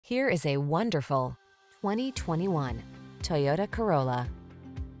Here is a wonderful 2021 Toyota Corolla.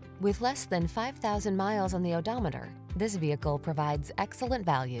 With less than 5,000 miles on the odometer, this vehicle provides excellent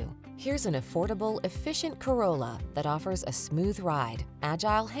value. Here's an affordable, efficient Corolla that offers a smooth ride,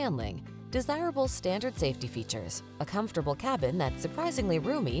 agile handling, desirable standard safety features, a comfortable cabin that's surprisingly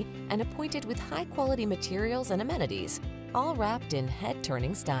roomy, and appointed with high-quality materials and amenities, all wrapped in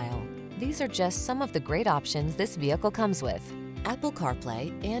head-turning style. These are just some of the great options this vehicle comes with: Apple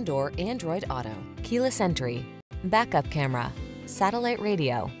CarPlay and/or Android Auto, keyless entry, backup camera, satellite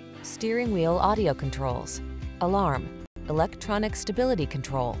radio, steering wheel audio controls, alarm, electronic stability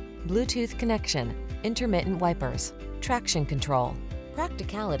control, Bluetooth connection, intermittent wipers, traction control.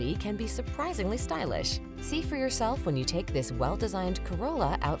 Practicality can be surprisingly stylish. See for yourself when you take this well-designed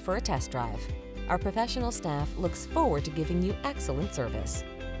Corolla out for a test drive. Our professional staff looks forward to giving you excellent service.